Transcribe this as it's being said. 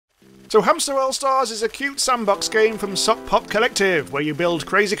So Hamster All-Stars is a cute sandbox game from Sokpop Collective, where you build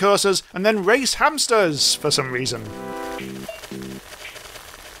crazy courses and then race hamsters for some reason.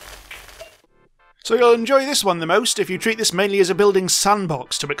 So you'll enjoy this one the most if you treat this mainly as a building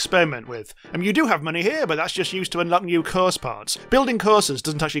sandbox to experiment with. You do have money here, but that's just used to unlock new course parts. Building courses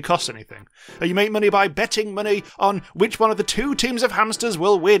doesn't actually cost anything. You make money by betting money on which one of the two teams of hamsters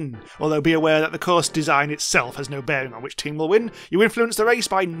will win. Although be aware that the course design itself has no bearing on which team will win. You influence the race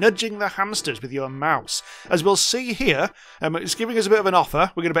by nudging the hamsters with your mouse. As we'll see here, it's giving us a bit of an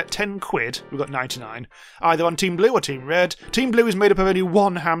offer. We're going to bet 10 quid, we've got 99, either on Team Blue or Team Red. Team Blue is made up of only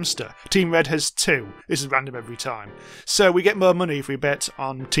one hamster. Team Red has 2. This is random every time. So we get more money if we bet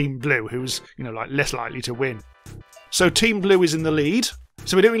on Team Blue, who's, less likely to win. So Team Blue is in the lead.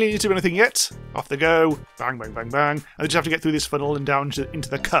 So we don't really need to do anything yet. Off they go. Bang, bang, bang, bang. And we just have to get through this funnel and down into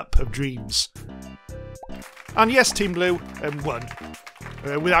the cup of dreams. And yes, Team Blue won.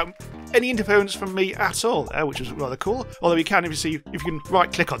 Without any interference from me at all, which was rather cool. Although you can, if you can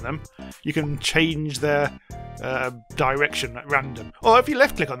right-click on them, you can change their direction at random. Or if you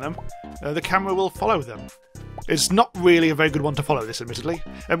left-click on them, the camera will follow them. It's not really a very good one to follow, this, admittedly.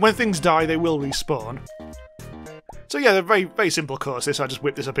 And when things die, they will respawn. So yeah, they're very, very simple course. I just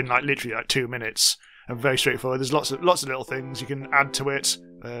whipped this up in literally 2 minutes. And very straightforward. There's lots of little things you can add to it.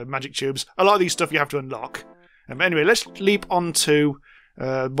 Magic tubes. A lot of these stuff you have to unlock. Anyway, let's leap on to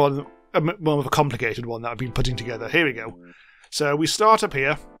more of a complicated one that I've been putting together. Here we go. So we start up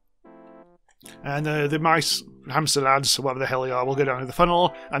here. And the mice, hamster lads, whatever the hell they are, will go down to the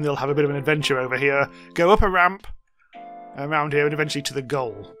funnel, and they'll have a bit of an adventure over here, go up a ramp around here, and eventually to the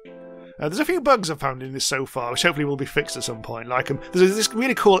goal. There's a few bugs I've found in this so far, which hopefully will be fixed at some point. There's this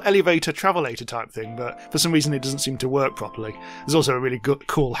really cool elevator travelator type thing, but for some reason it doesn't seem to work properly. There's also a really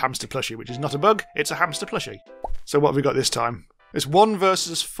cool hamster plushie, which is not a bug, it's a hamster plushie. So what have we got this time? It's 1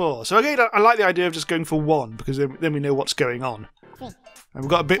 versus 4. So again, I like the idea of just going for 1, because then we know what's going on. And we've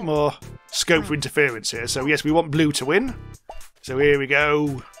got a bit more scope for interference here. So yes, we want Blue to win. So here we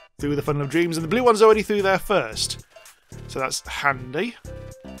go, through the funnel of dreams. And the blue one's already through there first. So that's handy.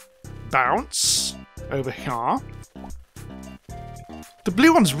 Bounce over here. The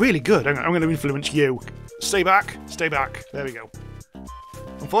blue one's really good. I'm going to influence you. Stay back, stay back. There we go.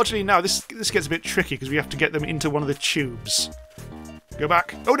 Unfortunately now this gets a bit tricky because we have to get them into one of the tubes. Go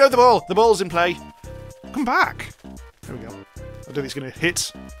back. Oh no, the ball! The ball's in play. Come back. There we go. I don't think it's going to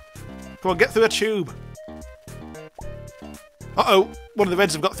hit. Come on, get through a tube. Uh-oh, one of the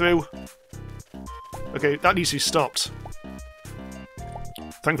reds have got through. Okay, that needs to be stopped.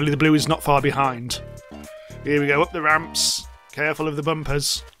 Thankfully the blue is not far behind. Here we go, up the ramps. Careful of the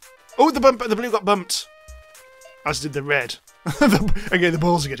bumpers. Oh, the blue got bumped. As did the red. Again, the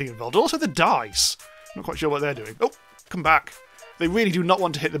balls are getting involved. Also the dice. Not quite sure what they're doing. Oh, come back. They really do not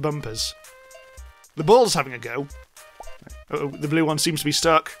want to hit the bumpers. The ball's having a go. Uh-oh, the blue one seems to be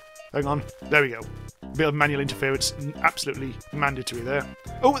stuck. Hang on. There we go. A bit of manual interference. Absolutely mandatory there.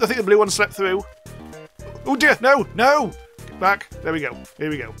 Oh, I think the blue one slept through. Oh dear, no, no! Get back. There we go. Here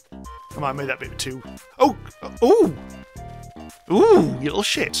we go. Come on, I made that bit too. Oh! Ooh! Ooh, you little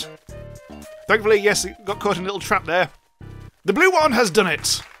shit. Thankfully, yes, it got caught in a little trap there. The blue one has done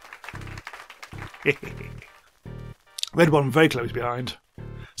it! Red one very close behind.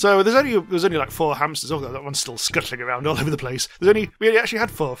 So there's only like 4 hamsters. Oh, that one's still scuttling around all over the place. We actually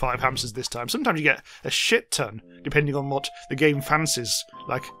had 4 or 5 hamsters this time. Sometimes you get a shit ton, depending on what the game fancies.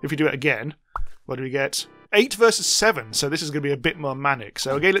 Like, if you do it again, what do we get? 8 versus 7, so this is going to be a bit more manic.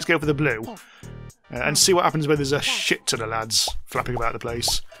 So again, let's go for the blue. And see what happens when there's a shit ton of lads flapping about the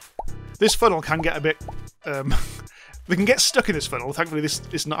place. This funnel can get a bit... they can get stuck in this funnel. Thankfully,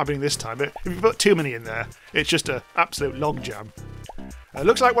 it's not happening this time. But if you put too many in there, it's just an absolute logjam.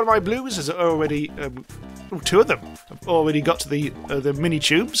 Looks like one of my blues has already... 2 of them have already got to the mini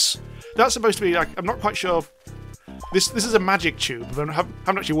tubes. That's supposed to be like... I'm not quite sure... This is a magic tube. I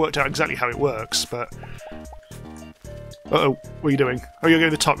haven't actually worked out exactly how it works, but... Uh-oh, what are you doing? Oh, you're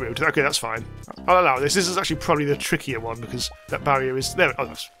going the top route. Okay, that's fine. I'll allow this. This is actually probably the trickier one because that barrier is... There. Oh,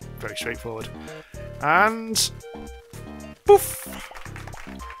 that's very straightforward. And... Poof!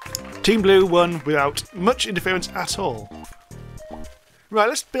 Team Blue won without much interference at all. Right,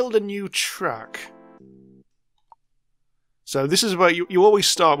 let's build a new track. So this is where you always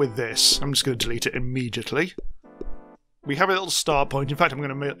start with this. I'm just going to delete it immediately. We have a little start point. In fact, I'm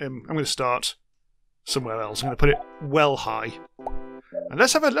going to start somewhere else. I'm going to put it well high. And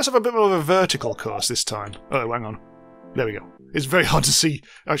let's have a bit more of a vertical course this time. Oh, hang on. There we go. It's very hard to see.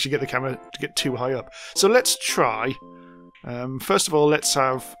 Actually, get the camera to get too high up. So let's try. First of all, let's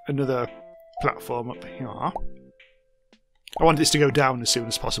have another platform up here. I wanted this to go down as soon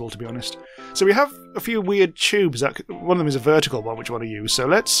as possible, to be honest. So we have a few weird tubes. One of them is a vertical one, which I want to use. So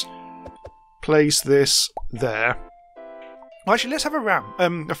let's place this there. Well, actually, let's have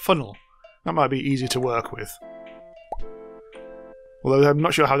a funnel. That might be easier to work with. Although I'm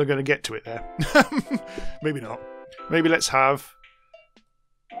not sure how they're going to get to it there. Maybe not. Maybe let's have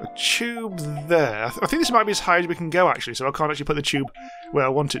a tube there. I think this might be as high as we can go, actually, so I can't actually put the tube where I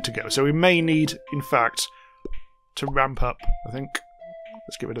want it to go. So we may need, in fact, to ramp up, I think.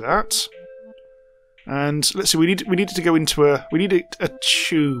 Let's get rid of that. And let's see, we need it to go into a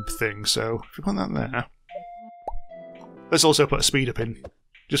tube thing, so if we put that there. Let's also put a speed up in,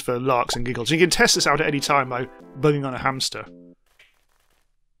 just for larks and giggles. You can test this out at any time by bunging on a hamster.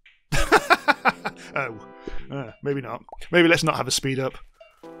 Maybe not. Maybe let's not have a speed up.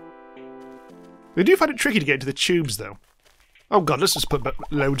 They do find it tricky to get into the tubes, though. Oh god, let's just put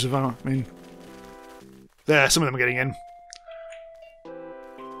loads of... there, some of them are getting in.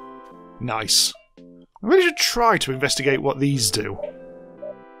 Nice. I really should try to investigate what these do.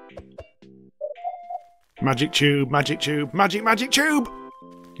 Magic tube, magic tube, magic tube!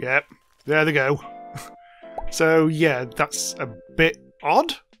 Yep, there they go. So, yeah, that's a bit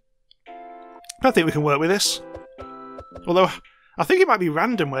odd. I think we can work with this. Although, I think it might be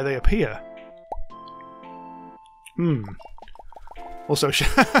random where they appear. Also,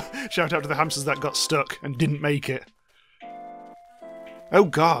 shout out to the hamsters that got stuck and didn't make it. Oh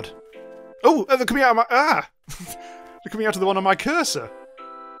god. Oh, they're coming out of my... they're coming out of the one on my cursor.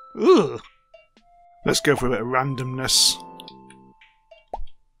 Ugh. Let's go for a bit of randomness.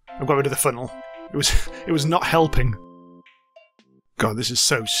 I've got rid of the funnel. It was not helping. God, this is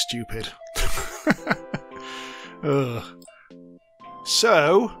so stupid. Ugh.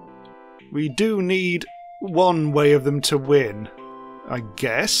 So, we do need one way of them to win, I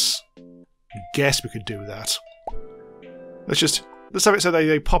guess. I guess we could do that. Let's have it so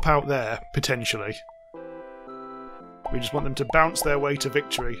they pop out there, potentially. We just want them to bounce their way to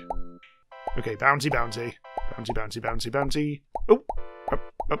victory. Okay, bouncy, bouncy. Bouncy, bouncy, bouncy, bouncy. Oh!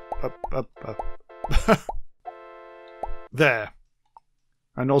 Up. There.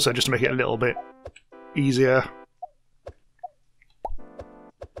 And also, just to make it a little bit easier.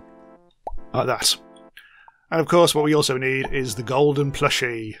 Like that. And of course, what we also need is the golden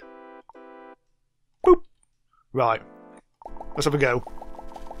plushie. Boop! Right. Let's have a go.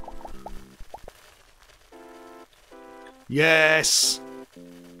 Yes!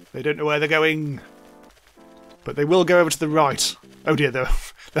 They don't know where they're going. But they will go over to the right. Oh dear, they're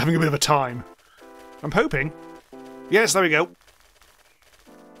having a bit of a time. I'm hoping. Yes, there we go.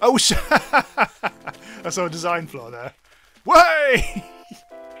 Oh, I saw a design flaw there. Way!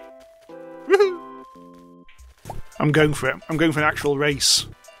 Woohoo! I'm going for it. I'm going for an actual race.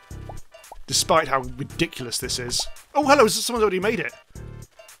 Despite how ridiculous this is. Oh, hello, someone's already made it.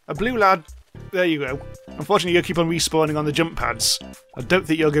 A blue lad. There you go. Unfortunately, you keep on respawning on the jump pads. I don't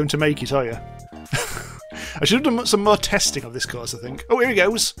think you're going to make it, are you? I should have done some more testing of this course, I think. Oh, here he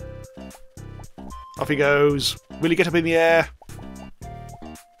goes. Off he goes. Will he get up in the air?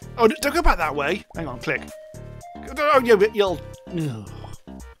 Oh, don't go back that way. Hang on, click. Oh, you'll...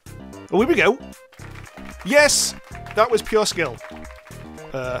 Oh, here we go. Yes! That was pure skill.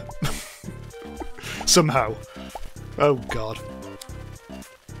 Somehow. Oh, God.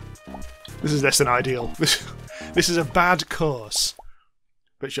 This is less than ideal. This is a bad course.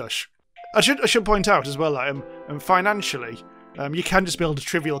 But shush. I should point out as well that financially, you can just build a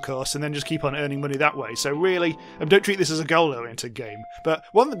trivial course and then just keep on earning money that way. So really, don't treat this as a goal-oriented game. But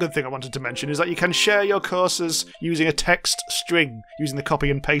one good thing I wanted to mention is that you can share your courses using a text string, using the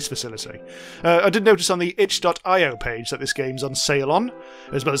copy and paste facility. I did notice on the itch.io page that this game's on sale on,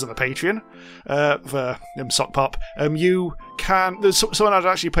 as well as on the Patreon, for Sokpop. Someone had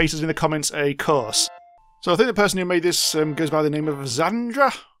actually pasted in the comments a course. So I think the person who made this goes by the name of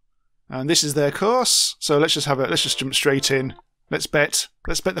Zandra. And this is their course, so let's just jump straight in. Let's bet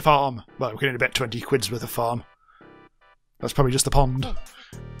the farm. Well, we can only bet 20 quid's worth of farm. That's probably just the pond.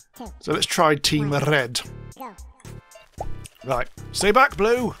 So let's try Team Red. Right, stay back,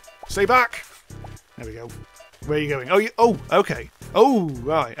 Blue. Stay back. There we go. Where are you going? Oh, okay. Oh,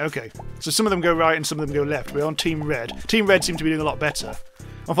 right, okay. So some of them go right and some of them go left. We're on Team Red. Team Red seem to be doing a lot better.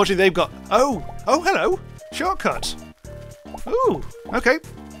 Unfortunately, they've got... Oh, hello. Shortcut. Ooh, okay.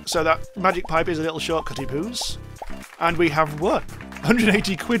 So that magic pipe is a little shortcutty poos. And we have won.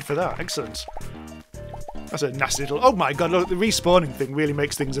 180 quid for that. Excellent. That's a nasty little... Oh my god, look, the respawning thing really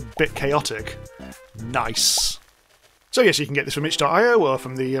makes things a bit chaotic. Nice. So yes, you can get this from itch.io or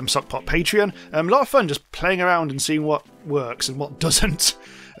from the Sokpop Patreon. A lot of fun just playing around and seeing what works and what doesn't.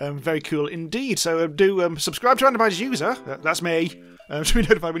 Very cool indeed. So do subscribe to Randomise User, that's me, to be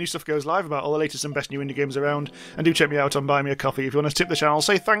notified when new stuff goes live about all the latest and best new indie games around. And do check me out on Buy Me a Coffee if you want to tip the channel,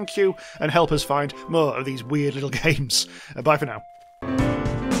 say thank you, and help us find more of these weird little games. Bye for now.